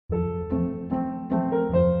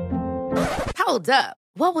Hold up.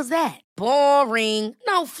 What was that? Boring.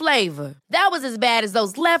 No flavor. That was as bad as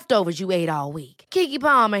those leftovers you ate all week. Keke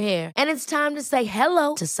Palmer here. And it's time to say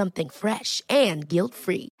hello to something fresh and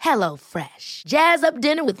guilt-free. Hello Fresh. Jazz up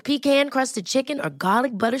dinner with pecan-crusted chicken or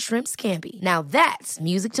garlic butter shrimp scampi. Now that's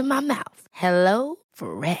music to my mouth. Hello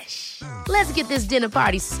Fresh. Let's get this dinner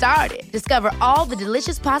party started. Discover all the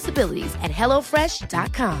delicious possibilities at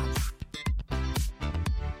hellofresh.com.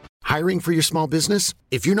 Hiring for your small business?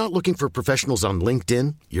 If you're not looking for professionals on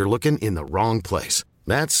LinkedIn, you're looking in the wrong place.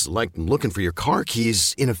 That's like looking for your car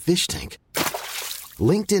keys in a fish tank.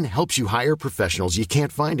 LinkedIn helps you hire professionals you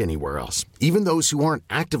can't find anywhere else, even those who aren't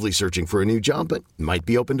actively searching for a new job but might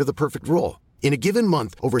be open to the perfect role. In a given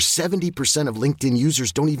month, over 70% of LinkedIn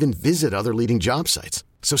users don't even visit other leading job sites.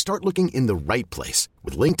 So start looking in the right place.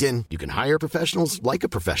 With LinkedIn, you can hire professionals like a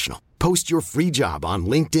professional. Post your free job on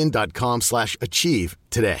linkedin.com/achieve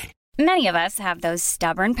today. Many of us have those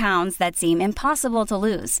stubborn pounds that seem impossible to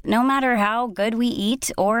lose, no matter how good we eat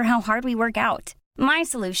or how hard we work out. My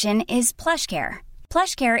solution is PlushCare.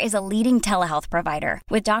 PlushCare is a leading telehealth provider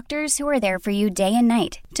with doctors who are there for you day and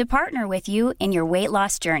night to partner with you in your weight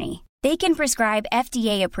loss journey. They can prescribe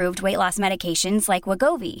FDA-approved weight loss medications like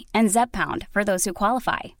Wegovy and Zepbound for those who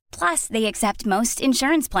qualify. Plus, they accept most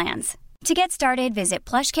insurance plans. To get started, visit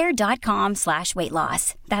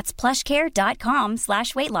plushcare.com/weightloss. That's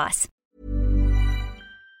plushcare.com/weightloss.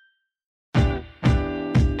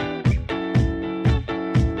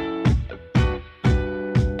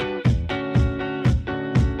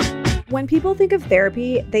 When people think of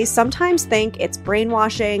therapy, they sometimes think it's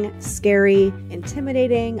brainwashing, scary,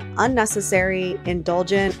 intimidating, unnecessary,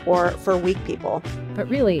 indulgent, or for weak people. But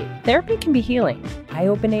really, therapy can be healing,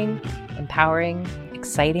 eye-opening, empowering,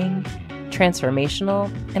 exciting,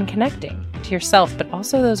 transformational, and connecting to yourself, but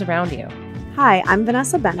also those around you. Hi, I'm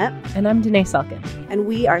Vanessa Bennett. And I'm Danae Selkin. And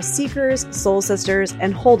we are seekers, soul sisters,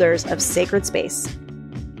 and holders of sacred space.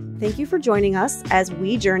 Thank you for joining us as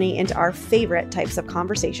we journey into our favorite types of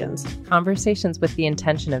conversations. Conversations with the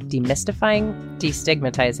intention of demystifying,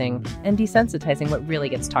 destigmatizing, and desensitizing what really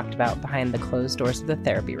gets talked about behind the closed doors of the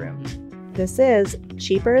therapy room. This is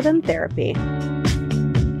Cheaper Than Therapy.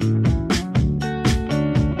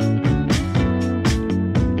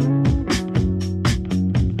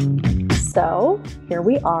 So here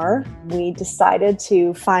we are. We decided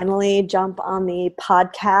to finally jump on the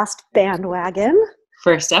podcast bandwagon.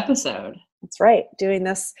 First episode. That's right. Doing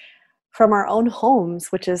this from our own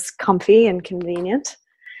homes, which is comfy and convenient.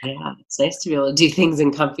 Yeah, it's nice to be able to do things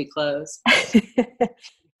in comfy clothes.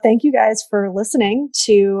 Thank you guys for listening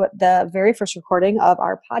to the very first recording of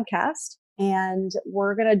our podcast. And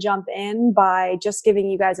we're going to jump in by just giving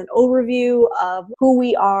you guys an overview of who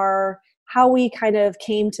we are, how we kind of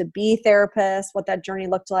came to be therapists, what that journey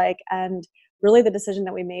looked like, and really the decision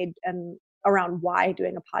that we made and around why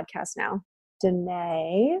doing a podcast now.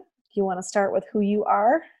 Danae, you want to start with who you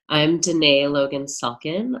are? I'm Danae Logan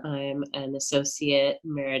Selkin. I'm an associate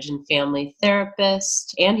marriage and family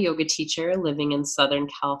therapist and yoga teacher living in Southern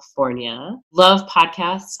California. Love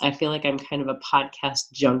podcasts. I feel like I'm kind of a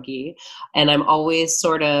podcast junkie, and I'm always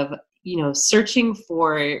sort of searching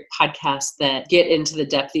for podcasts that get into the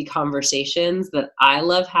depthy conversations that I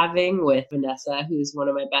love having with Vanessa, who's one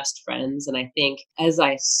of my best friends. And I think as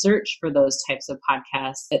I search for those types of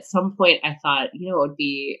podcasts, at some point I thought, it would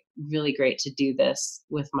be really great to do this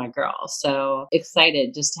with my girl. So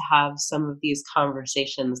excited just to have some of these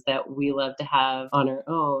conversations that we love to have on our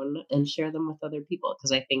own and share them with other people.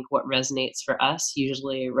 Because I think what resonates for us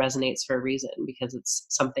usually resonates for a reason, because it's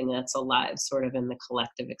something that's alive sort of in the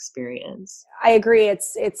collective experience. I agree.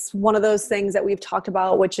 It's one of those things that we've talked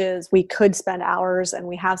about, which is we could spend hours, and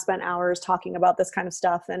we have spent hours talking about this kind of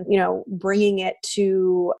stuff and, bringing it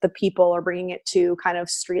to the people, or bringing it to kind of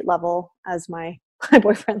street level, as my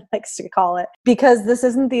boyfriend likes to call it, because this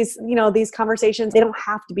isn't these conversations. They don't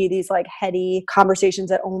have to be these like heady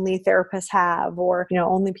conversations that only therapists have, or,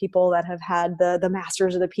 only people that have had the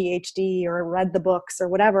master's or the PhD or read the books or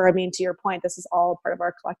whatever. I mean, to your point, this is all part of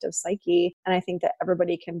our collective psyche. And I think that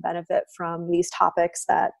everybody can benefit from these topics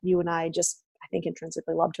that you and I just, I think,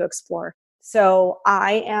 intrinsically love to explore. So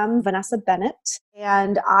I am Vanessa Bennett,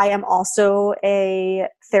 and I am also a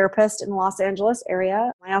therapist in the Los Angeles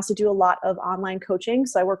area. I also do a lot of online coaching.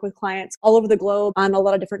 So I work with clients all over the globe on a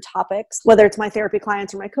lot of different topics, whether it's my therapy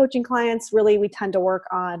clients or my coaching clients. Really, we tend to work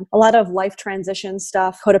on a lot of life transition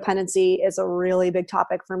stuff. Codependency is a really big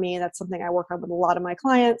topic for me. That's something I work on with a lot of my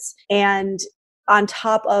clients. And on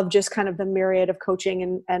top of just kind of the myriad of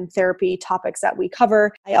coaching and therapy topics that we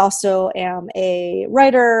cover, I also am a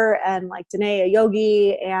writer and like Danae, a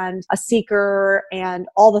yogi and a seeker and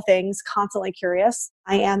all the things, constantly curious.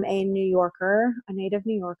 I am a New Yorker, a native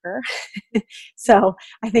New Yorker. So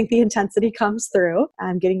I think the intensity comes through.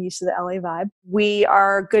 I'm getting used to the LA vibe. We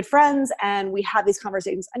are good friends and we have these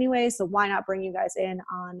conversations anyway. So why not bring you guys in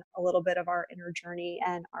on a little bit of our inner journey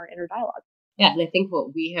and our inner dialogue? Yeah, and I think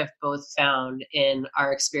what we have both found in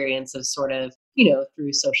our experience of sort of,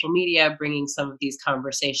 through social media, bringing some of these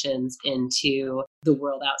conversations into the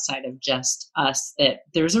world outside of just us, that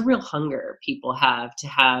there's a real hunger people have to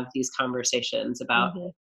have these conversations about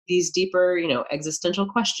these deeper, existential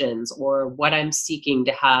questions, or what I'm seeking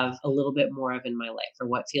to have a little bit more of in my life, or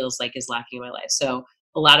what feels like is lacking in my life. So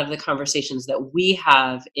a lot of the conversations that we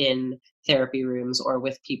have in therapy rooms or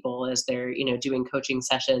with people as they're, doing coaching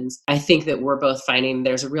sessions, I think that we're both finding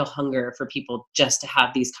there's a real hunger for people just to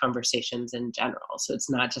have these conversations in general. So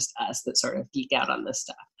it's not just us that sort of geek out on this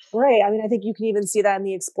stuff. Right. I mean, I think you can even see that in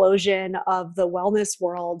the explosion of the wellness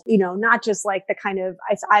world, not just like the kind of,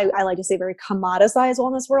 I like to say very commoditized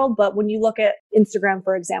wellness world, but when you look at Instagram,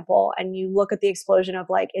 for example, and you look at the explosion of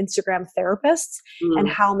like Instagram therapists and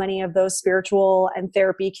how many of those spiritual and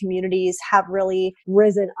therapy communities have really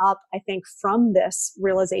risen up, I think, from this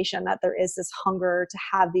realization that there is this hunger to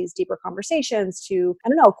have these deeper conversations, to,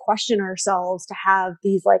 question ourselves, to have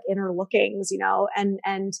these like inner lookings,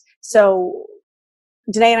 and so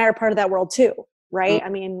Danae and I are part of that world too, right? I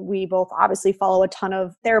mean, we both obviously follow a ton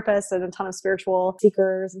of therapists and a ton of spiritual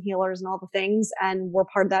seekers and healers and all the things. And we're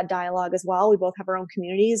part of that dialogue as well. We both have our own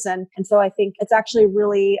communities. And so I think it's actually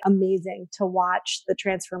really amazing to watch the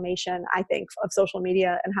transformation, I think, of social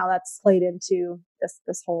media and how that's played into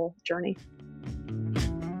this whole journey.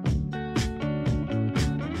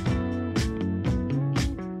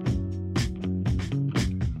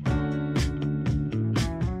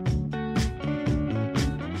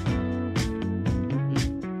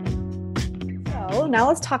 Now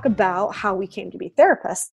let's talk about how we came to be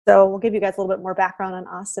therapists. So we'll give you guys a little bit more background on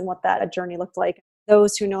us and what that journey looked like.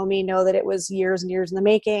 Those who know me know that it was years and years in the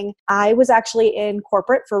making. I was actually in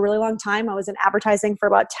corporate for a really long time. I was in advertising for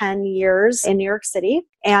about 10 years in New York City.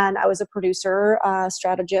 And I was a producer,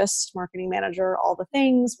 strategist, marketing manager, all the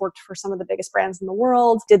things, worked for some of the biggest brands in the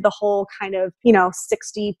world, did the whole kind of,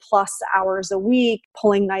 60 plus hours a week,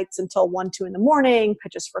 pulling nights until 1, 2 in the morning,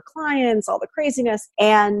 pitches for clients, all the craziness.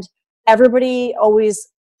 And everybody always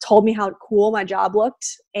told me how cool my job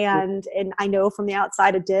looked. And I know from the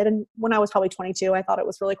outside it did. And when I was probably 22, I thought it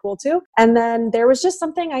was really cool too. And then there was just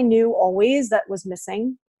something I knew always that was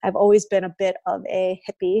missing. I've always been a bit of a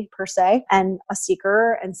hippie per se, and a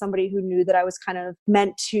seeker, and somebody who knew that I was kind of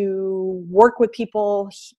meant to work with people,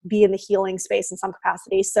 be in the healing space in some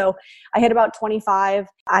capacity. So I hit about 25.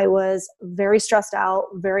 I was very stressed out,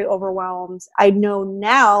 very overwhelmed. I know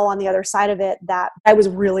now on the other side of it that I was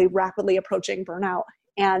really rapidly approaching burnout.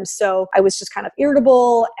 And so I was just kind of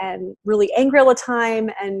irritable and really angry all the time.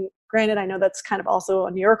 And granted, I know that's kind of also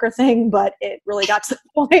a New Yorker thing, but it really got to the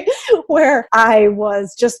point where I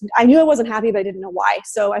knew I wasn't happy, but I didn't know why.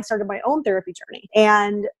 So I started my own therapy journey,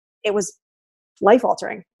 and it was life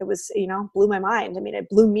altering. It was, blew my mind. I mean, it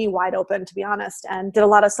blew me wide open, to be honest, and did a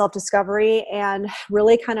lot of self-discovery and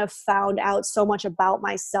really kind of found out so much about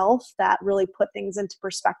myself that really put things into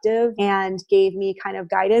perspective and gave me kind of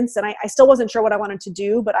guidance. And I still wasn't sure what I wanted to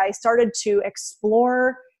do, but I started to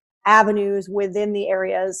explore avenues within the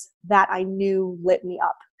areas that I knew lit me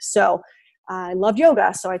up. So I loved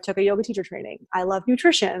yoga, so I took a yoga teacher training. I love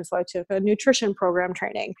nutrition, so I took a nutrition program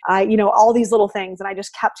training. All these little things, and I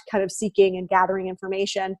just kept kind of seeking and gathering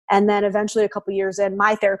information. And then eventually, a couple of years in,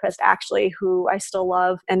 my therapist actually, who I still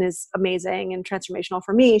love and is amazing and transformational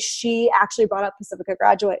for me, she actually brought up Pacifica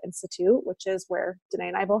Graduate Institute, which is where Danae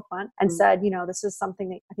and I both went, and said, this is something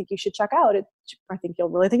that I think you should check out. I think you'll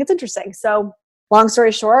really think it's interesting. So long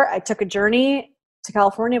story short, I took a journey to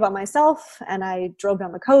California by myself, and I drove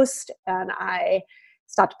down the coast, and I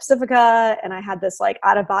stopped at Pacifica, and I had this like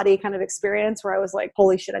out of body kind of experience where I was like,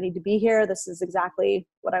 holy shit, I need to be here. This is exactly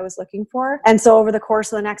what I was looking for. And so over the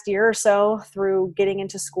course of the next year or so, through getting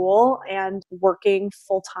into school and working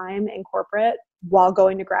full time in corporate while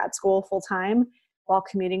going to grad school full time, while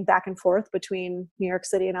commuting back and forth between New York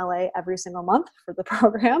City and LA every single month for the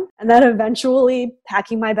program. And then eventually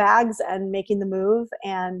packing my bags and making the move.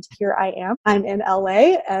 And here I am. I'm in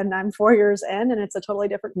LA and I'm 4 years in, and it's a totally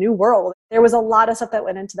different new world. There was a lot of stuff that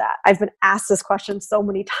went into that. I've been asked this question so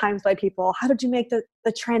many times by people. How did you make the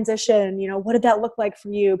transition? What did that look like for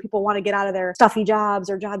you? People want to get out of their stuffy jobs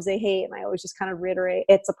or jobs they hate. And I always just kind of reiterate,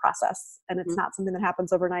 it's a process and it's not something that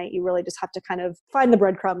happens overnight. You really just have to kind of find the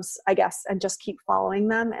breadcrumbs, I guess, and just keep following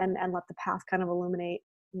them and let the path kind of illuminate,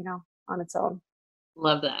 on its own.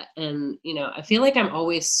 Love that. And, I feel like I'm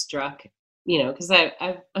always struck, because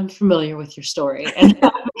I'm familiar with your story and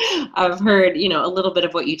I've heard, a little bit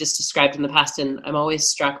of what you just described in the past. And I'm always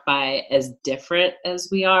struck by, as different as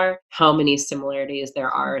we are, how many similarities there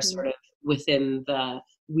are sort of within the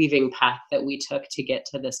weaving path that we took to get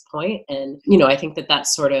to this point. And, I think that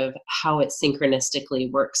that's sort of how it synchronistically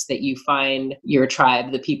works, that you find your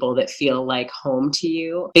tribe, the people that feel like home to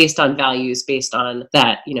you based on values, based on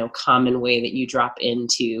that, common way that you drop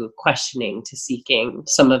into questioning, to seeking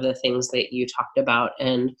some of the things that you talked about.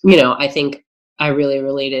 And, I think I really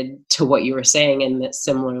related to what you were saying, and that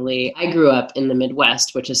similarly, I grew up in the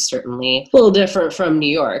Midwest, which is certainly a little different from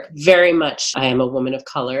New York. Very much, I am a woman of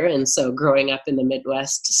color. And so growing up in the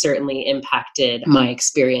Midwest certainly impacted my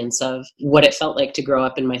experience of what it felt like to grow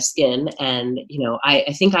up in my skin. And,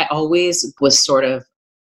 I think I always was sort of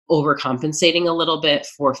overcompensating a little bit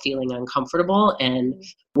for feeling uncomfortable. And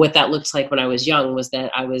what that looked like when I was young was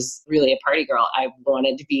that I was really a party girl. I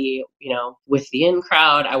wanted to be, with the in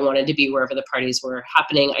crowd. I wanted to be wherever the parties were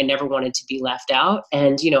happening. I never wanted to be left out.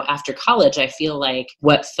 And, after college, I feel like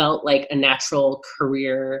what felt like a natural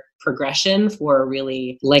career progression for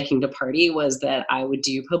really liking to party was that I would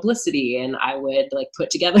do publicity and I would put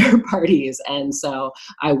together parties. And so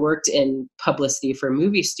I worked in publicity for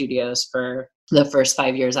movie studios for the first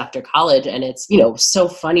 5 years after college. And it's, so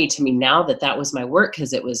funny to me now that that was my work,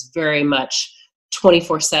 because it was very much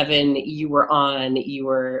 24/7. You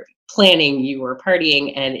were planning, you were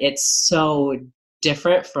partying, and it's so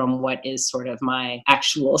different from what is sort of my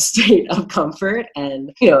actual state of comfort.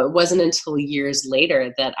 And, it wasn't until years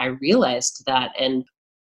later that I realized that, and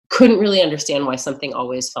couldn't really understand why something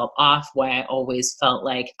always felt off, why I always felt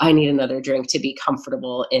like I need another drink to be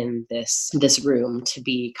comfortable in this room, to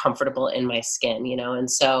be comfortable in my skin,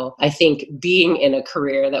 And so I think being in a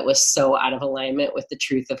career that was so out of alignment with the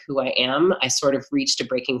truth of who I am, I sort of reached a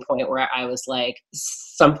breaking point where I was like,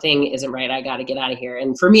 something isn't right. I got to get out of here.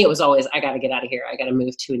 And for me, it was always, I got to get out of here. I got to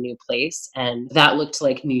move to a new place. And that looked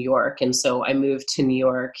like New York. And so I moved to New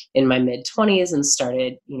York in my mid-20s and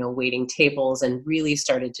started, waiting tables, and really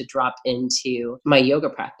started to drop into my yoga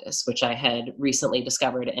practice, which I had recently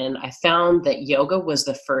discovered. And I found that yoga was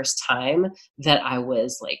the first time that I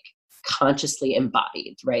was consciously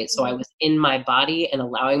embodied, right? So I was in my body and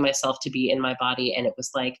allowing myself to be in my body. And it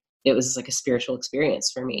was like a spiritual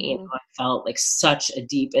experience for me. I felt like such a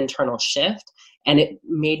deep internal shift, and it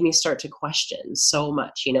made me start to question so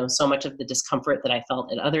much, so much of the discomfort that I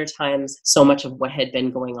felt at other times, so much of what had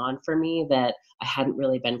been going on for me that I hadn't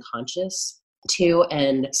really been conscious to.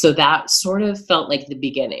 And so that sort of felt like the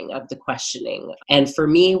beginning of the questioning. And for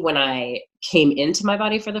me, when I came into my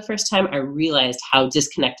body for the first time, I realized how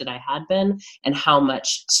disconnected I had been and how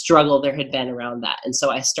much struggle there had been around that. And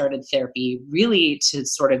so I started therapy really to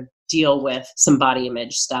sort of deal with some body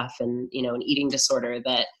image stuff and, an eating disorder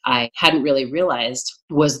that I hadn't really realized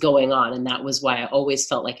was going on. And that was why I always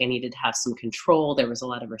felt like I needed to have some control. There was a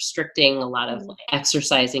lot of restricting, a lot of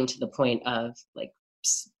exercising to the point of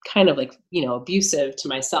kind of abusive to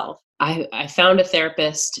myself. I found a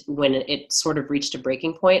therapist when it sort of reached a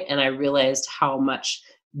breaking point, and I realized how much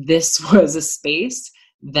this was a space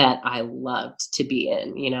that I loved to be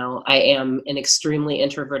in. I am an extremely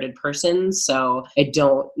introverted person, so I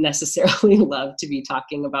don't necessarily love to be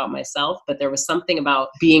talking about myself, but there was something about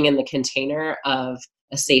being in the container of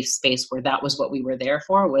a safe space where that was what we were there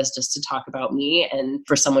for, was just to talk about me, and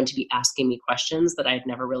for someone to be asking me questions that I'd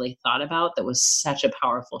never really thought about. That was such a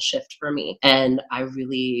powerful shift for me. And I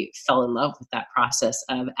really fell in love with that process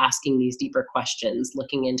of asking these deeper questions,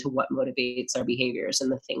 looking into what motivates our behaviors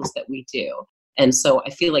and the things that we do. And so I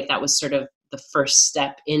feel like that was sort of the first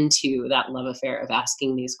step into that love affair of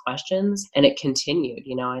asking these questions. And it continued.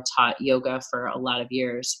 I taught yoga for a lot of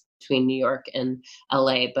years between New York and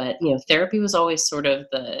LA, but therapy was always sort of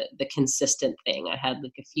the consistent thing. I had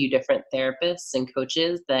like a few different therapists and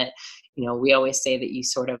coaches that, we always say that you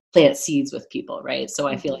sort of plant seeds with people, right? So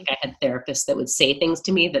I feel like I had therapists that would say things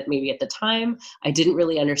to me that maybe at the time I didn't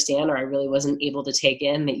really understand, or I really wasn't able to take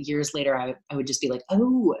in, that years later I would just be like,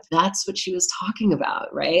 oh, that's what she was talking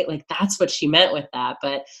about, right? Like that's what she meant with that.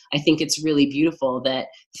 But I think it's really beautiful that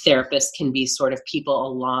therapists can be sort of people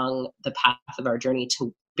along the path of our journey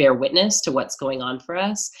to bear witness to what's going on for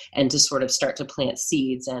us and to sort of start to plant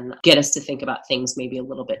seeds and get us to think about things maybe a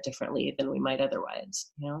little bit differently than we might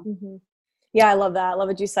otherwise. Yeah, I love that. I love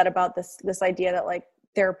what you said about this idea that like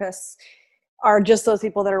therapists are just those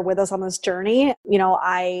people that are with us on this journey.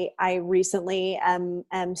 I recently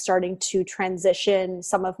am starting to transition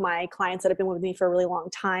some of my clients that have been with me for a really long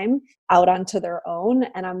time out onto their own.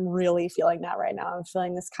 And I'm really feeling that right now. I'm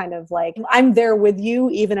feeling this kind of like, I'm there with you,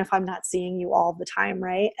 even if I'm not seeing you all the time.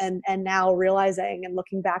 Right. And now realizing and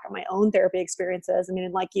looking back at my own therapy experiences, I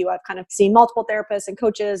mean, like you, I've kind of seen multiple therapists and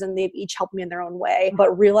coaches, and they've each helped me in their own way,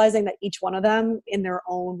 but realizing that each one of them in their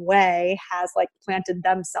own way has like planted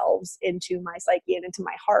themselves into my psyche and into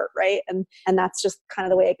my heart. Right. And that's just kind of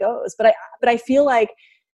the way it goes. But I feel like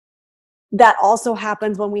that also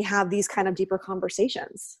happens when we have these kind of deeper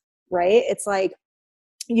conversations, right? It's like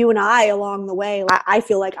you and I along the way, I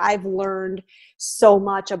feel like I've learned so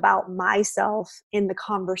much about myself in the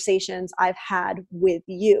conversations I've had with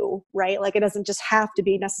you, right? Like it doesn't just have to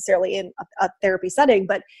be necessarily in a therapy setting,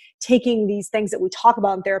 but taking these things that we talk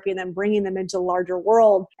about in therapy and then bringing them into the larger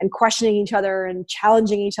world and questioning each other and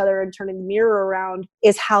challenging each other and turning the mirror around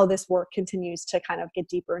is how this work continues to kind of get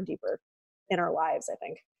deeper and deeper in our lives, I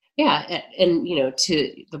think. Yeah. And,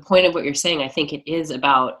 to the point of what you're saying, I think it is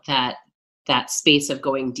about that space of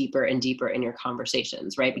going deeper and deeper in your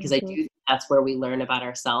conversations, right? Because I do think that's where we learn about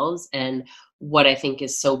ourselves. And what I think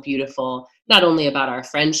is so beautiful, not only about our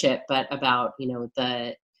friendship, but about,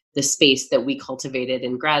 the space that we cultivated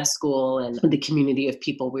in grad school and the community of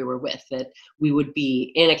people we were with, that we would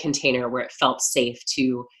be in a container where it felt safe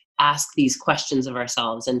to ask these questions of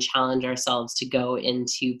ourselves and challenge ourselves to go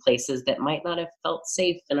into places that might not have felt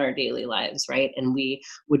safe in our daily lives, right? And we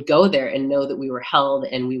would go there and know that we were held,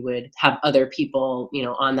 and we would have other people,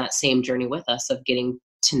 on that same journey with us of getting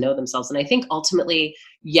to know themselves. And I think ultimately,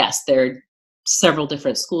 yes, there are several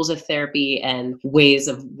different schools of therapy and ways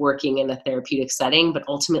of working in a therapeutic setting, but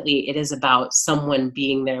ultimately it is about someone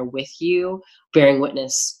being there with you, bearing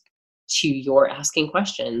witness to your asking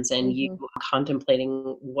questions and you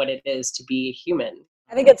contemplating what it is to be human.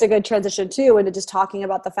 I think it's a good transition too into just talking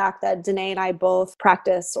about the fact that Danae and I both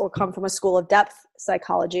practice or come from a school of depth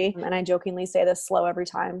psychology. And I jokingly say this slow every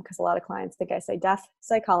time because a lot of clients think I say death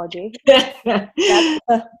psychology. Depth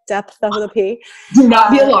with a P. Do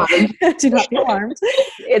not be alarmed. Do not be alarmed.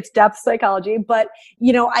 It's depth psychology. But,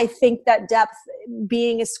 I think that depth,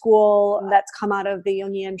 being a school that's come out of the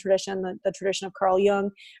Jungian tradition, the tradition of Carl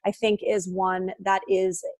Jung, I think is one that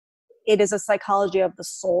it is a psychology of the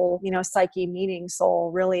soul, psyche meaning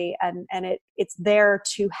soul really. And it's there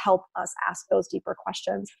to help us ask those deeper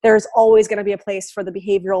questions. There's always going to be a place for the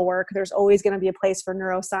behavioral work. There's always going to be a place for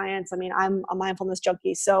neuroscience. I mean, I'm a mindfulness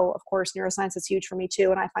junkie. So of course, neuroscience is huge for me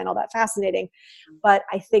too. And I find all that fascinating, but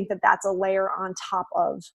I think that that's a layer on top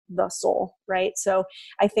of the soul, right? So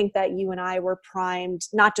I think that you and I were primed,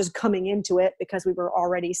 not just coming into it because we were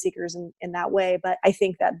already seekers in that way, but I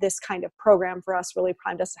think that this kind of program for us really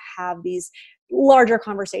primed us to have these larger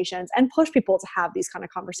conversations and push people to have these kind of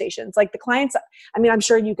conversations. Like the clients, I mean, I'm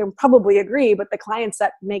sure you can probably agree, but the clients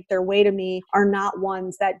that make their way to me are not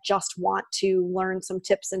ones that just want to learn some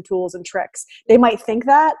tips and tools and tricks. They might think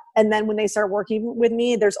that. And then when they start working with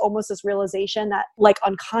me, there's almost this realization that like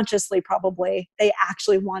unconsciously, probably they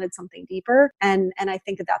actually wanted something deeper. And I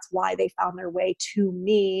think that that's why they found their way to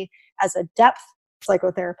me as a depth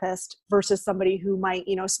psychotherapist versus somebody who might,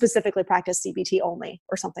 specifically practice CBT only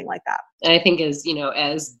or something like that. And I think as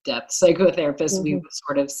depth psychotherapists, we would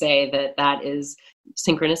sort of say that is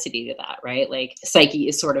synchronicity to that, right? Like psyche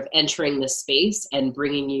is sort of entering the space and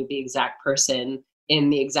bringing you the exact person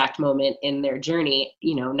in the exact moment in their journey,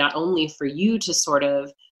 not only for you to sort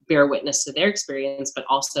of bear witness to their experience, but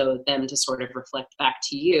also them to sort of reflect back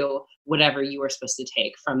to you whatever you were supposed to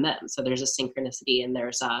take from them. So there's a synchronicity and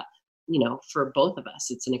there's a for both of us,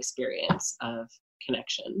 it's an experience of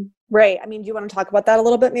connection. Right. I mean, do you want to talk about that a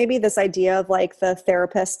little bit, maybe this idea of like the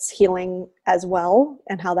therapist's healing as well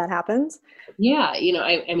and how that happens? Yeah.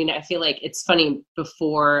 I feel like it's funny,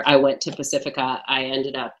 before I went to Pacifica, I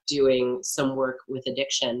ended up doing some work with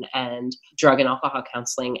addiction and drug and alcohol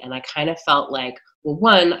counseling. And I kind of felt like, well,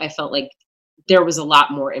 one, I felt like there was a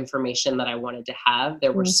lot more information that I wanted to have.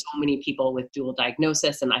 There were so many people with dual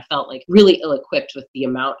diagnosis, and I felt like really ill-equipped with the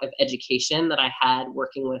amount of education that I had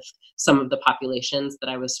working with some of the populations that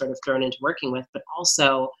I was sort of thrown into working with. But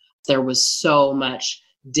also there was so much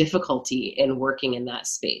difficulty in working in that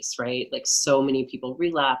space, right? Like so many people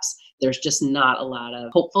relapse. There's just not a lot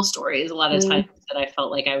of hopeful stories a lot of times that I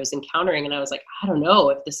felt like I was encountering. And I was like, I don't know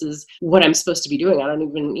if this is what I'm supposed to be doing. I don't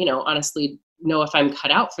even, honestly know if I'm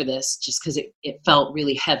cut out for this, just because it felt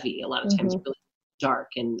really heavy. A lot of times really dark.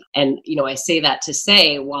 And, I say that to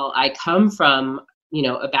say, while I come from,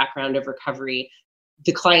 a background of recovery,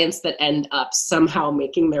 the clients that end up somehow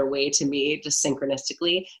making their way to me just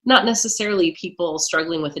synchronistically, not necessarily people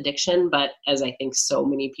struggling with addiction, but as I think so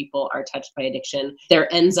many people are touched by addiction,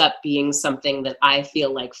 there ends up being something that I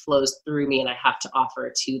feel like flows through me and I have to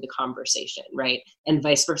offer to the conversation, right? And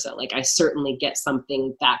vice versa. Like I certainly get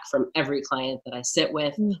something back from every client that I sit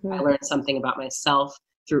with. I learn something about myself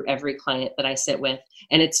through every client that I sit with.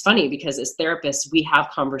 And it's funny because as therapists, we have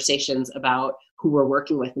conversations about who we're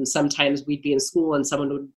working with. And sometimes we'd be in school and someone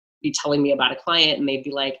would be telling me about a client and they'd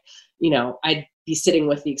be like, I'd be sitting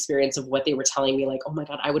with the experience of what they were telling me, like, oh my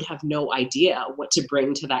God, I would have no idea what to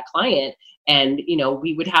bring to that client. And,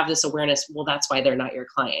 we would have this awareness, well, that's why they're not your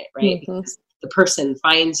client, right? Because the person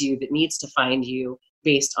finds you that needs to find you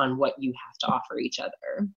based on what you have to offer each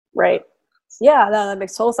other. Right. Yeah, that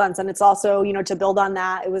makes total sense. And it's also, to build on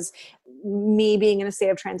that, it was me being in a state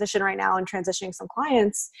of transition right now and transitioning some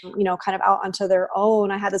clients, kind of out onto their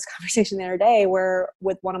own. I had this conversation the other day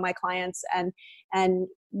with one of my clients and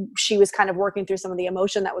she was kind of working through some of the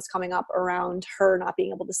emotion that was coming up around her not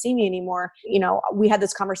being able to see me anymore. We had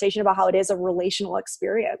this conversation about how it is a relational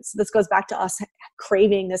experience. This goes back to us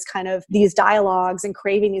craving this kind of these dialogues and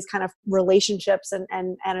craving these kind of relationships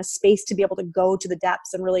and a space to be able to go to the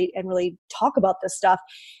depths and really talk about this stuff.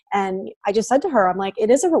 And I just said to her, I'm like, it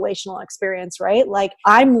is a relational experience, right? Like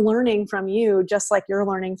I'm learning from you just like you're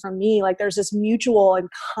learning from me. Like there's this mutual and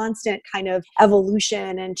constant kind of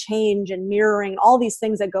evolution and change and mirroring, all these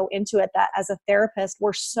things that go into it that as a therapist,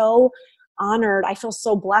 we're so honored. I feel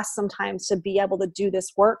so blessed sometimes to be able to do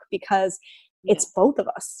this work because it's both of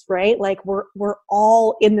us, right? Like we're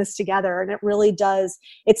all in this together. And it really does.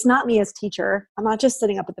 It's not me as teacher. I'm not just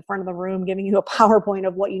sitting up at the front of the room giving you a PowerPoint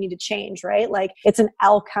of what you need to change, right? Like it's an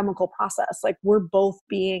alchemical process. Like we're both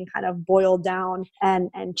being kind of boiled down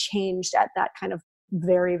and changed at that kind of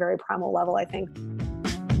very, very primal level, I think.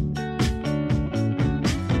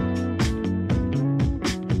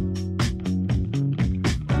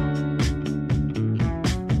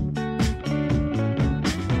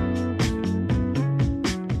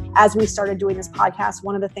 As we started doing this podcast,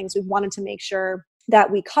 one of the things we wanted to make sure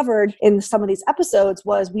that we covered in some of these episodes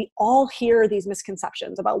was we all hear these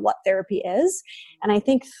misconceptions about what therapy is. And I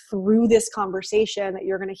think through this conversation that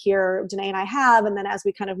you're going to hear Danae and I have, and then as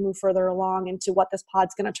we kind of move further along into what this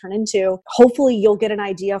pod's going to turn into, hopefully you'll get an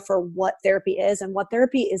idea for what therapy is and what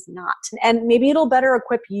therapy is not. And maybe it'll better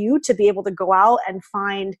equip you to be able to go out and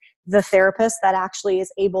find the therapist that actually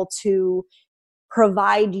is able to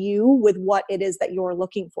provide you with what it is that you're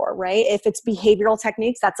looking for, right? If it's behavioral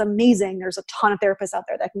techniques, that's amazing. There's a ton of therapists out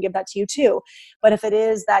there that can give that to you too. But if it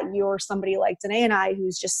is that you're somebody like Danae and I,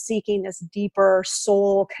 who's just seeking this deeper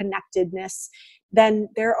soul connectedness, then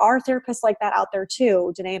there are therapists like that out there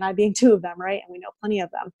too. Danae and I being two of them, right? And we know plenty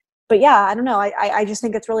of them. But yeah, I don't know. I just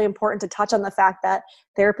think it's really important to touch on the fact that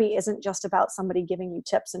therapy isn't just about somebody giving you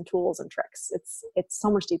tips and tools and tricks. It's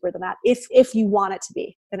so much deeper than that. If you want it to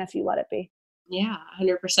be, and if you let it be. Yeah,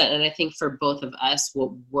 100%. And I think for both of us,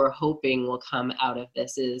 what we're hoping will come out of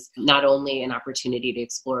this is not only an opportunity to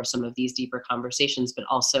explore some of these deeper conversations, but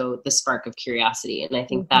also the spark of curiosity. And I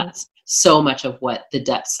think that's so much of what the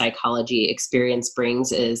depth psychology experience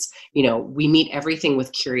brings is, we meet everything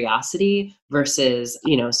with curiosity versus,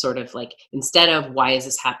 sort of like, instead of why is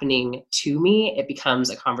this happening to me, it becomes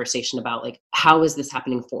a conversation about like, how is this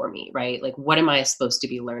happening for me, right? Like, what am I supposed to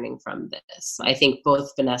be learning from this? I think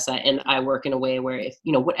both Vanessa and I work in a way where if,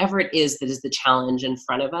 whatever it is that is the challenge in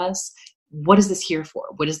front of us, what is this here for?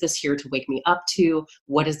 What is this here to wake me up to?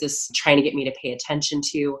 What is this trying to get me to pay attention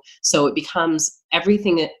to? So it becomes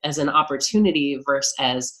everything as an opportunity versus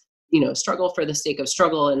as, struggle for the sake of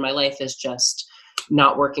struggle. And my life is just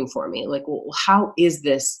not working for me. Like, well, how is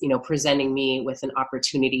this, presenting me with an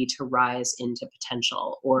opportunity to rise into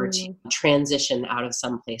potential or to transition out of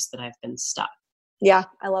some place that I've been stuck? Yeah,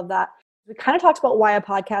 I love that. We kind of talked about why a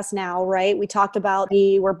podcast now, right? We talked about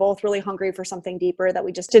we were both really hungry for something deeper that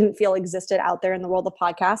we just didn't feel existed out there in the world of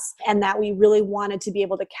podcasts, and that we really wanted to be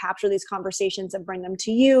able to capture these conversations and bring them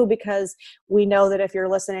to you, because we know that if you're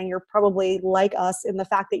listening, you're probably like us in the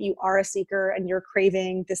fact that you are a seeker and you're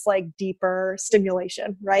craving this like deeper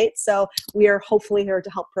stimulation, right? So we are hopefully here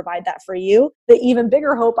to help provide that for you. The even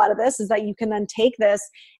bigger hope out of this is that you can then take this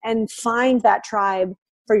and find that tribe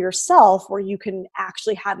for yourself where you can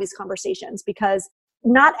actually have these conversations, because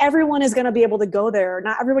not everyone is going to be able to go there.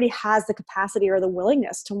 Not everybody has the capacity or the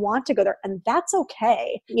willingness to want to go there. And that's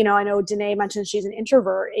okay. You know, I know Danae mentioned she's an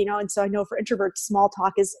introvert, you know, and so I know for introverts, small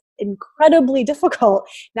talk is incredibly difficult.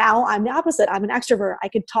 Now I'm the opposite. I'm an extrovert. I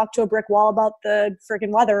could talk to a brick wall about the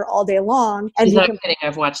freaking weather all day long. And she's not kidding.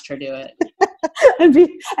 I've watched her do it.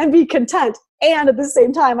 and be content. And at the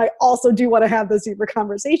same time, I also do want to have those deeper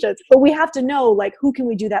conversations. But we have to know, like, who can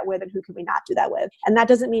we do that with and who can we not do that with? And that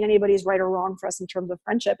doesn't mean anybody's right or wrong for us in terms of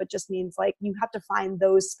friendship. It just means, like, you have to find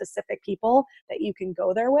those specific people that you can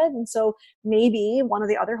go there with. And so maybe one of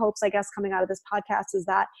the other hopes, I guess, coming out of this podcast is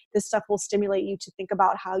that this stuff will stimulate you to think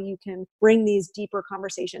about how you can bring these deeper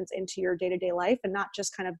conversations into your day-to-day life, and not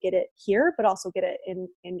just kind of get it here, but also get it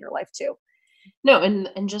in your life too. No,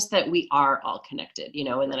 and just that we are all connected, you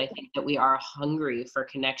know, and then I think that we are hungry for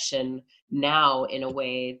connection now in a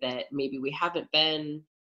way that maybe we haven't been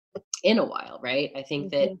in a while, right? I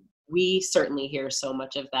think that we certainly hear so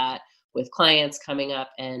much of that with clients coming up.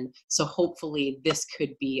 And so hopefully this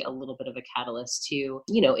could be a little bit of a catalyst to,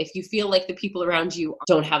 you know, if you feel like the people around you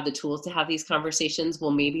don't have the tools to have these conversations,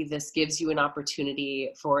 well, maybe this gives you an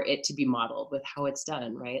opportunity for it to be modeled with how it's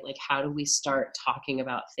done, right? Like, how do we start talking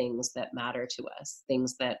about things that matter to us,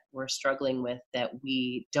 things that we're struggling with that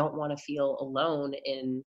we don't want to feel alone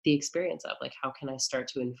in the experience of? Like, how can I start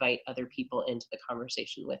to invite other people into the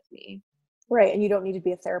conversation with me? Right. And you don't need to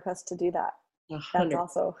be a therapist to do that. 100. That's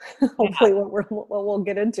also hopefully what we'll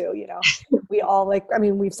get into, you know. We all, like, I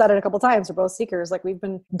mean, we've said it a couple of times, we're both seekers. Like, we've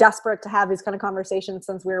been desperate to have these kind of conversations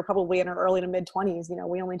since we were probably in our early to mid 20s. You know,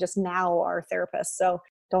 we only just now are therapists. So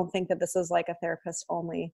don't think that this is like a therapist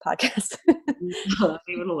only podcast. Not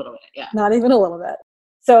even a little bit. Yeah. Not even a little bit.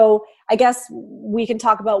 So I guess we can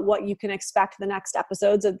talk about what you can expect the next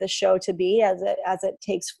episodes of the show to be as it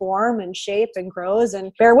takes form and shape and grows.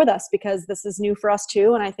 And bear with us, because this is new for us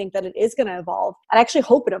too. And I think that it is going to evolve. I actually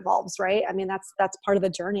hope it evolves, right? I mean, that's part of the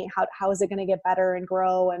journey. How is it going to get better and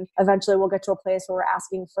grow? And eventually we'll get to a place where we're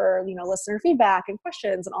asking for, you know, listener feedback and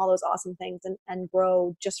questions and all those awesome things, and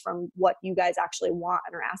grow just from what you guys actually want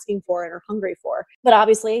and are asking for and are hungry for. But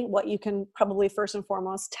obviously, what you can probably first and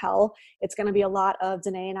foremost tell, it's going to be a lot of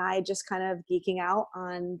Danae and I just kind of geeking out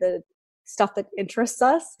on the stuff that interests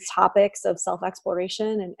us, topics of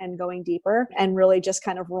self-exploration and going deeper, and really just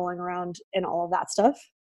kind of rolling around in all of that stuff.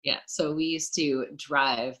 Yeah. So we used to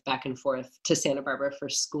drive back and forth to Santa Barbara for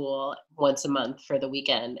school once a month for the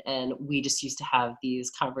weekend. And we just used to have these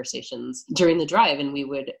conversations during the drive, and we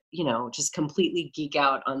would, you know, just completely geek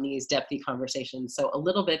out on these depthy conversations. So a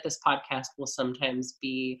little bit, this podcast will sometimes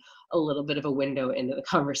be a little bit of a window into the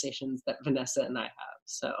conversations that Vanessa and I have.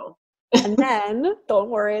 So. And then don't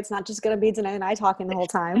worry, it's not just going to be Danae and I talking the whole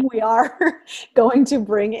time. We are going to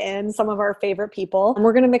bring in some of our favorite people, and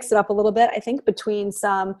we're going to mix it up a little bit, I think, between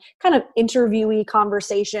some kind of interviewee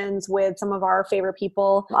conversations with some of our favorite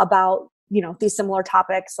people about, you know, these similar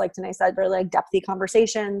topics, like Danae said, very like depthy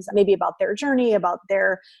conversations, maybe about their journey, about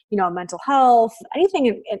their, you know, mental health,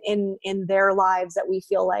 anything in their lives that we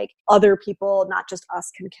feel like other people, not just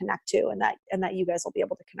us, can connect to, and that you guys will be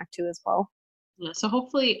able to connect to as well. Yeah, so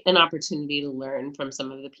hopefully an opportunity to learn from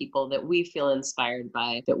some of the people that we feel inspired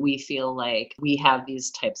by, that we feel like we have these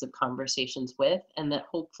types of conversations with, and that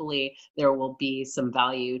hopefully there will be some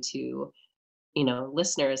value to, you know,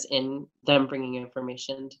 listeners in them bringing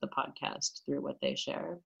information to the podcast through what they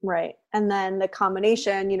share. Right. And then the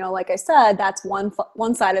combination, you know, like I said, that's one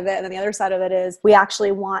side of it. And then the other side of it is we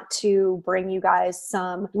actually want to bring you guys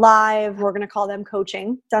some live, we're going to call them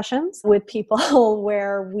coaching sessions with people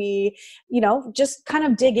where we, you know, just kind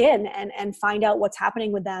of dig in and find out what's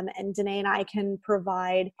happening with them. And Danae and I can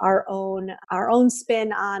provide our own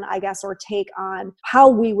spin on, I guess, or take on how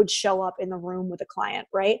we would show up in the room with a client,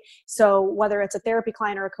 right? So whether it's a therapy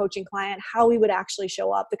client or a coaching client, how we would actually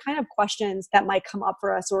show up, the kind of questions that might come up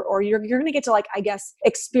for us, or you're going to get to, like, I guess,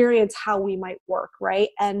 experience how we might work, right?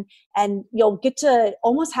 And you'll get to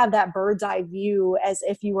almost have that bird's eye view as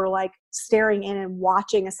if you were like staring in and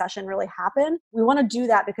watching a session really happen. We want to do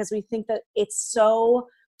that because we think that it's so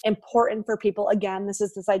important for people. Again, this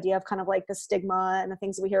idea of kind of like the stigma and the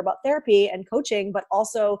things that we hear about therapy and coaching, but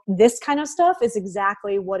also this kind of stuff is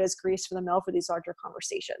exactly what is grease for the mill for these larger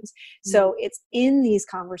conversations. So it's in these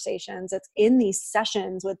conversations, it's in these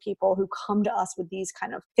sessions with people who come to us with these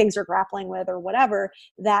kind of things they're grappling with or whatever,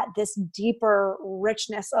 that this deeper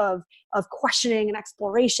richness of questioning and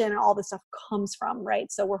exploration and all this stuff comes from,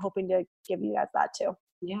 right? So we're hoping to give you guys that too.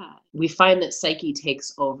 Yeah. We find that psyche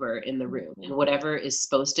takes over in the room, and whatever is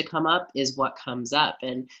supposed to come up is what comes up.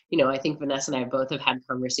 And, I think Vanessa and I both have had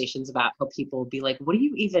conversations about how people will be like, what do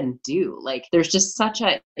you even do? Like, there's just such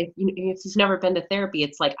if you've never been to therapy,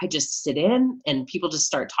 it's like, I just sit in and people just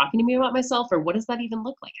start talking to me about myself, or what does that even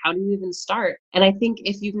look like? How do you even start? And I think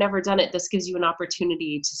if you've never done it, this gives you an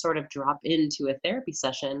opportunity to sort of drop into a therapy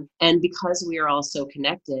session. And because we are all so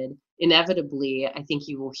connected, inevitably, I think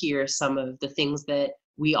you will hear some of the things that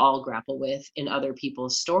we all grapple with in other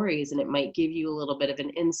people's stories. And it might give you a little bit of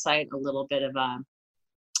an insight, a little bit of a,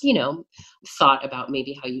 thought about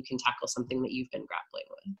maybe how you can tackle something that you've been grappling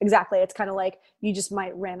with. Exactly. It's kind of like you just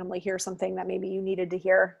might randomly hear something that maybe you needed to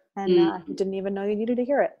hear and you didn't even know you needed to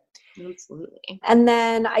hear it. Absolutely. And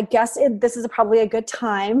then I guess this is probably a good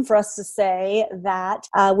time for us to say that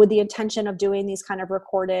with the intention of doing these kind of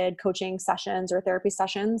recorded coaching sessions or therapy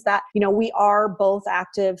sessions that, we are both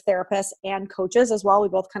active therapists and coaches as well. We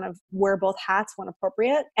both kind of wear both hats when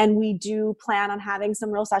appropriate. And we do plan on having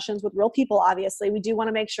some real sessions with real people. Obviously, we do want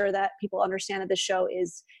to make sure that people understand that this show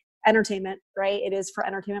is entertainment, right? It is for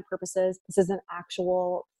entertainment purposes. This isn't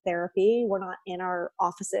actual therapy. We're not in our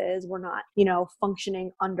offices. We're not,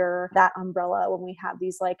 functioning under that umbrella when we have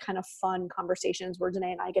these like kind of fun conversations where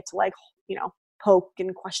Danae and I get to poke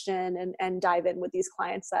and question and dive in with these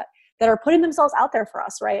clients that are putting themselves out there for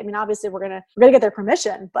us, right? I mean, obviously we're gonna get their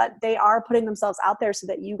permission, but they are putting themselves out there so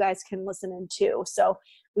that you guys can listen in too. So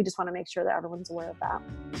we just want to make sure that everyone's aware of that.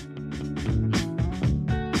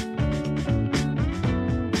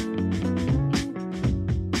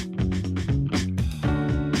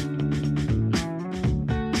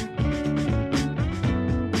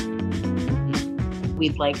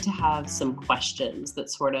 We'd like to have some questions that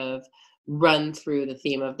sort of run through the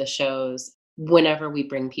theme of the shows whenever we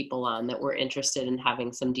bring people on that we're interested in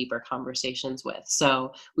having some deeper conversations with.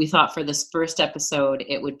 So we thought for this first episode,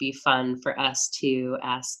 it would be fun for us to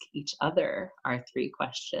ask each other our 3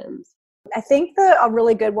 questions. I think a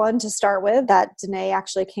really good one to start with that Danae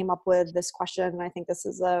actually came up with this question, and I think this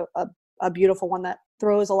is a beautiful one that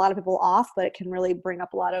throws a lot of people off, but it can really bring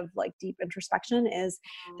up a lot of like deep introspection, is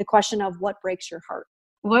the question of what breaks your heart?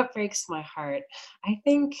 What breaks my heart? I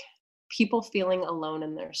think people feeling alone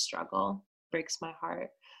in their struggle breaks my heart.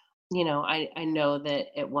 I know that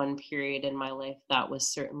at one period in my life, that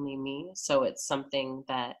was certainly me. So it's something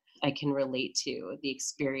that I can relate to, the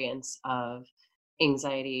experience of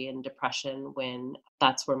anxiety and depression when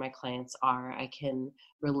that's where my clients are. I can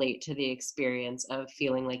relate to the experience of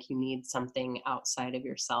feeling like you need something outside of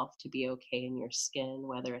yourself to be okay in your skin,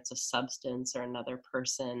 whether it's a substance or another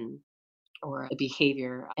person or a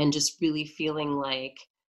behavior, and just really feeling like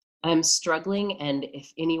I'm struggling. And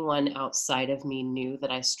if anyone outside of me knew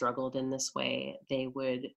that I struggled in this way, they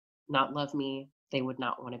would not love me. They would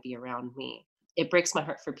not want to be around me. It breaks my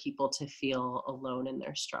heart for people to feel alone in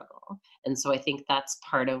their struggle. And so I think that's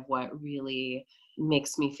part of what really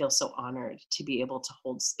makes me feel so honored to be able to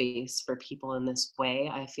hold space for people in this way.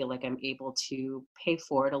 I feel like I'm able to pay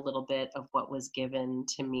forward a little bit of what was given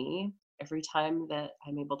to me every time that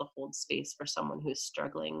I'm able to hold space for someone who's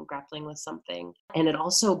struggling, grappling with something. And it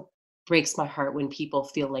also breaks my heart when people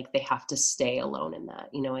feel like they have to stay alone in that.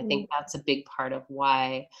 I think that's a big part of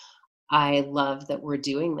why I love that we're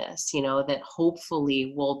doing this, that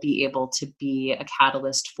hopefully we'll be able to be a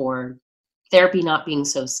catalyst for therapy not being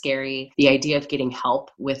so scary, the idea of getting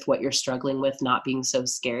help with what you're struggling with not being so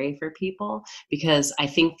scary for people, because I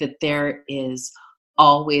think that there is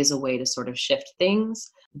always a way to sort of shift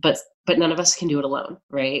things, but none of us can do it alone,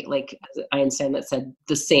 right? Like Einstein that said,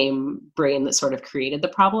 the same brain that sort of created the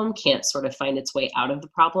problem can't sort of find its way out of the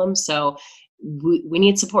problem. So we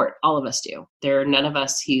need support. All of us do. There are none of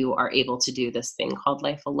us who are able to do this thing called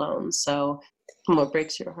life alone. So what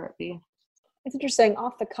breaks your heart, Bea? It's interesting.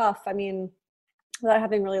 Off the cuff, I mean, without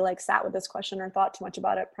having really like sat with this question or thought too much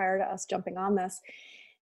about it prior to us jumping on this,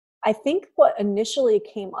 I think what initially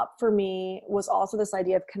came up for me was also this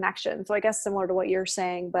idea of connection. So I guess similar to what you're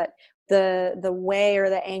saying, but the way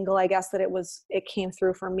or the angle, I guess, that it came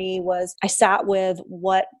through for me was I sat with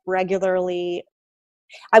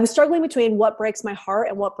I was struggling between what breaks my heart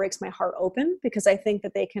and what breaks my heart open, because I think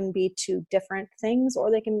that they can be 2 different things,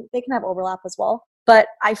 or they can have overlap as well. But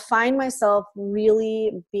I find myself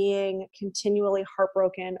really being continually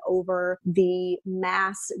heartbroken over the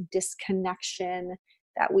mass disconnection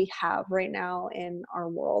that we have right now in our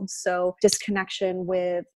world. So disconnection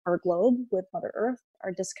with our globe, with Mother Earth,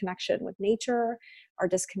 our disconnection with nature, our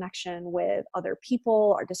disconnection with other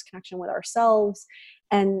people, our disconnection with ourselves.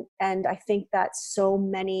 And I think that so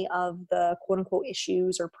many of the quote unquote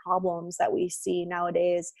issues or problems that we see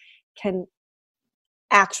nowadays can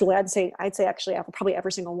actually, I'd say actually probably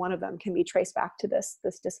every single one of them can be traced back to this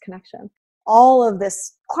disconnection. All of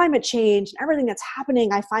this climate change and everything that's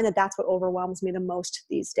happening, I find that that's what overwhelms me the most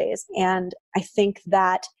these days. And I think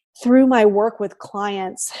that through my work with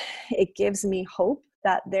clients, it gives me hope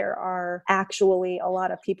that there are actually a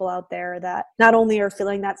lot of people out there that not only are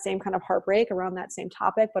feeling that same kind of heartbreak around that same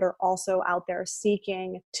topic, but are also out there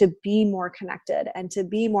seeking to be more connected and to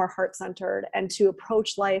be more heart-centered and to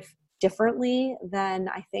approach life differently than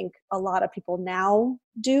I think a lot of people now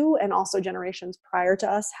do, and also generations prior to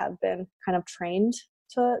us have been kind of trained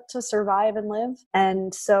to survive and live.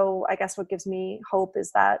 And so I guess what gives me hope is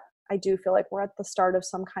that I do feel like we're at the start of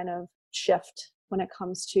some kind of shift when it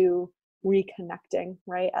comes to reconnecting,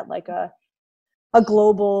 right? At like a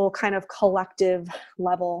global kind of collective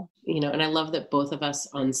level. And I love that both of us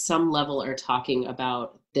on some level are talking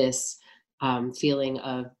about this feeling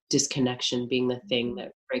of disconnection being the thing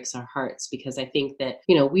that breaks our hearts, because I think that,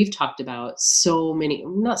 we've talked about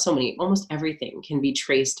almost everything can be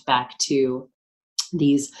traced back to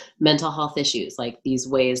these mental health issues, like these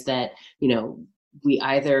ways that, we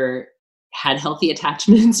either had healthy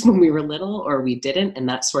attachments when we were little or we didn't, and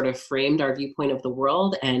that sort of framed our viewpoint of the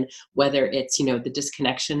world. And whether it's, the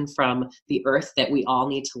disconnection from the earth that we all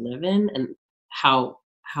need to live in and how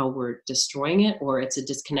we're destroying it, or it's a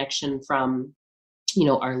disconnection from,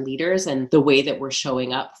 our leaders and the way that we're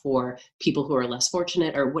showing up for people who are less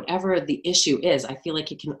fortunate, or whatever the issue is, I feel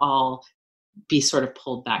like it can all be sort of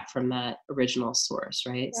pulled back from that original source,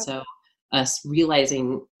 right? Yep. So us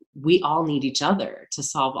realizing we all need each other to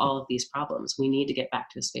solve all of these problems. We need to get back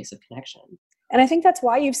to a space of connection. And I think that's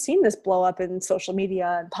why you've seen this blow up in social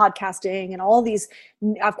media and podcasting and all these,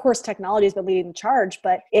 of course, technology has been leading the charge,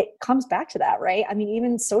 but it comes back to that, right? I mean,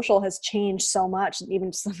 even social has changed so much,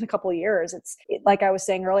 even just in a couple of years. Like I was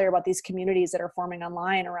saying earlier about these communities that are forming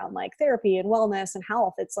online around like therapy and wellness and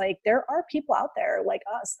health. It's like, there are people out there like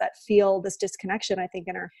us that feel this disconnection, I think,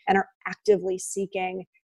 and are actively seeking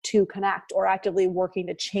to connect or actively working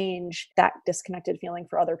to change that disconnected feeling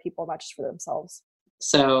for other people, not just for themselves.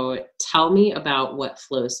 So tell me about what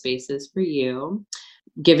flow space is for you.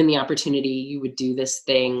 Given the opportunity, you would do this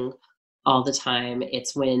thing all the time.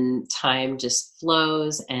 It's when time just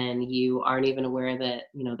flows and you aren't even aware that,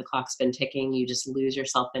 the clock's been ticking. You just lose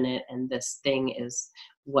yourself in it. And this thing is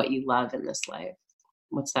what you love in this life.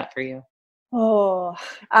 What's that for you? So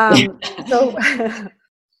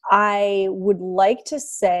I would like to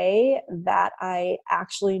say that I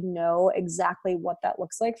actually know exactly what that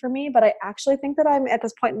looks like for me, but I actually think that I'm at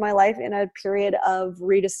this point in my life in a period of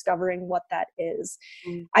rediscovering what that is.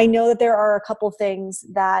 I know that there are a couple things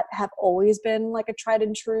that have always been like a tried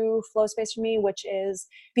and true flow space for me, which is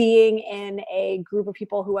being in a group of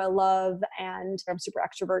people who I love, and I'm super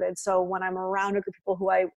extroverted. So when I'm around a group of people who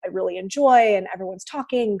I really enjoy and everyone's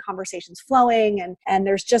talking, conversations flowing, and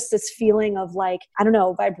there's just this feeling of like, I don't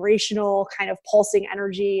know, vibrational kind of pulsing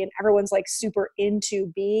energy, and everyone's like super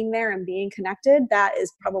into being there and being connected, that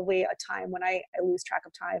is probably a time when I lose track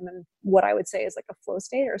of time and what I would say is like a flow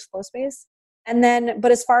state or flow space. And then,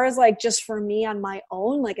 but as far as like just for me on my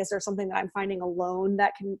own, like, is there something that I'm finding alone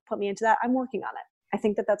that can put me into that? I'm working on it. I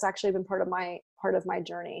think that that's actually been part of my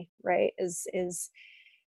journey, right? Is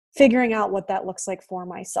figuring out what that looks like for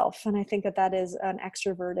myself. And I think that is an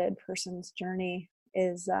extroverted person's journey.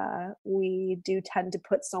 Is we do tend to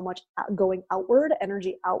put so much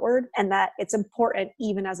energy outward, and that it's important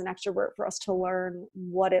even as an extrovert for us to learn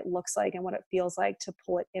what it looks like and what it feels like to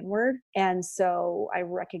pull it inward. And so I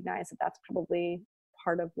recognize that that's probably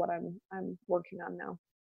part of what I'm working on now.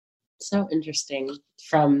 So interesting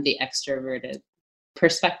from the extroverted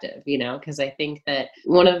perspective, because I think that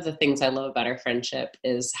one of the things I love about our friendship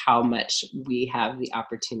is how much we have the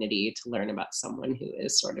opportunity to learn about someone who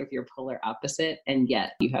is sort of your polar opposite, and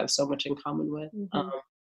yet you have so much in common with. Mm-hmm.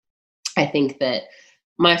 I think that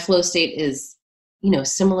my flow state is,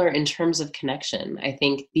 similar in terms of connection. I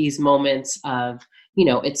think these moments of,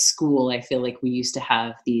 at school, I feel like we used to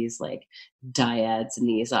have these like dyads and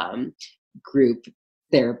these group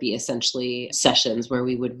therapy essentially sessions where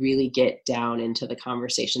we would really get down into the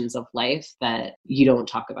conversations of life that you don't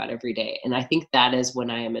talk about every day. And I think that is when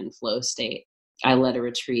I am in flow state. I led a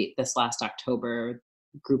retreat this last October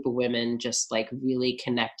group of women just like really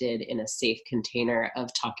connected in a safe container of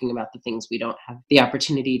talking about the things we don't have the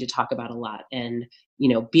opportunity to talk about a lot. And,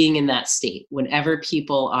 being in that state, whenever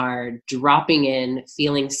people are dropping in,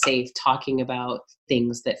 feeling safe, talking about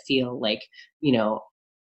things that feel like,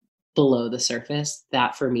 below the surface,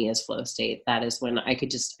 that for me is flow state. That is when I could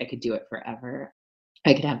do it forever.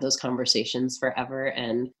 I could have those conversations forever,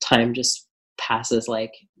 and time just passes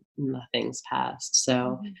like nothing's passed.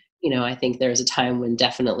 So, I think there's a time when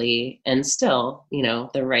definitely, and still,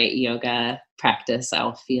 the right yoga practice,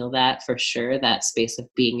 I'll feel that for sure, that space of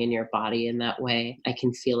being in your body in that way. I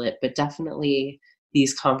can feel it, but definitely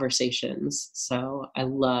these conversations. So I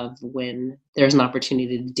love when there's an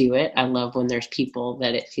opportunity to do it. I love when there's people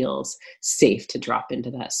that it feels safe to drop into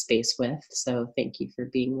that space with. So thank you for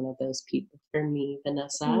being one of those people for me,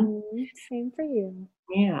 Vanessa. Same for you.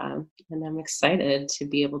 Yeah. And I'm excited to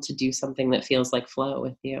be able to do something that feels like flow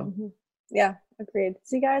with you. Yeah, agreed.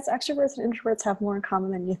 See, guys, extroverts and introverts have more in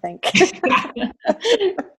common than you think.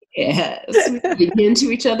 Yes. We dig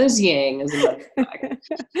into each other's yang, as a matter of fact.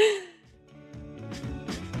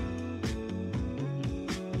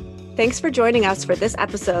 Thanks for joining us for this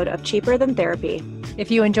episode of Cheaper Than Therapy. If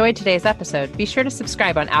you enjoyed today's episode, be sure to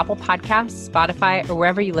subscribe on Apple Podcasts, Spotify, or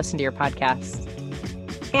wherever you listen to your podcasts.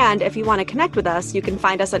 And if you want to connect with us, you can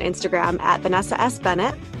find us on Instagram at Vanessa S.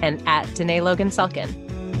 Bennett and at Danae Logan Sulkin.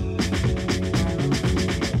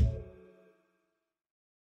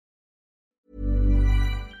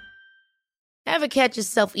 Ever catch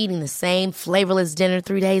yourself eating the same flavorless dinner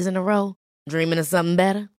 3 days in a row? Dreaming of something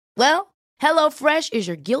better? Well, HelloFresh is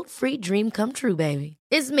your guilt-free dream come true, baby.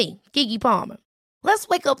 It's me, Keke Palmer. Let's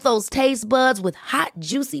wake up those taste buds with hot,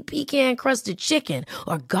 juicy pecan-crusted chicken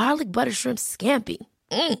or garlic butter shrimp scampi.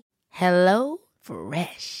 Hello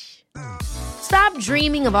Fresh. Stop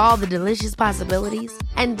dreaming of all the delicious possibilities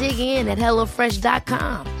and dig in at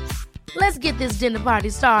HelloFresh.com. Let's get this dinner party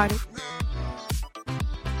started.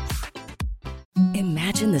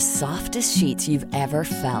 Imagine the softest sheets you've ever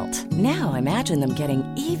felt. Now imagine them getting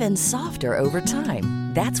even softer over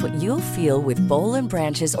time. That's what you'll feel with Boll &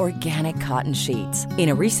 Branch's organic cotton sheets. In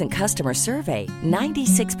a recent customer survey,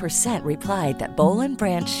 96% replied that Boll &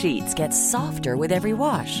 Branch sheets get softer with every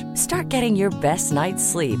wash. Start getting your best night's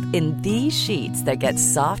sleep in these sheets that get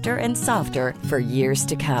softer and softer for years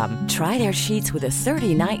to come. Try their sheets with a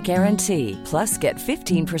 30-night guarantee. Plus, get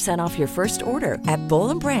 15% off your first order at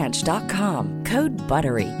bollandbranch.com. Code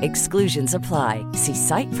BUTTERY. Exclusions apply. See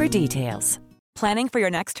site for details. Planning for your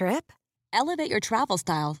next trip? Elevate your travel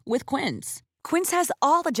style with Quince. Quince has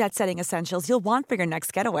all the jet-setting essentials you'll want for your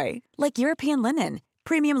next getaway, like European linen,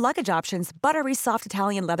 premium luggage options, buttery soft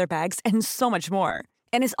Italian leather bags, and so much more.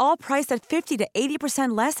 And is all priced at 50 to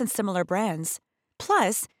 80% less than similar brands.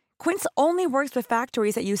 Plus, Quince only works with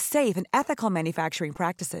factories that use safe and ethical manufacturing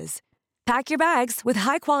practices. Pack your bags with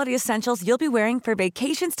high-quality essentials you'll be wearing for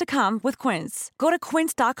vacations to come with Quince. Go to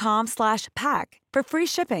quince.com/pack for free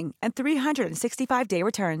shipping and 365-day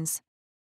returns.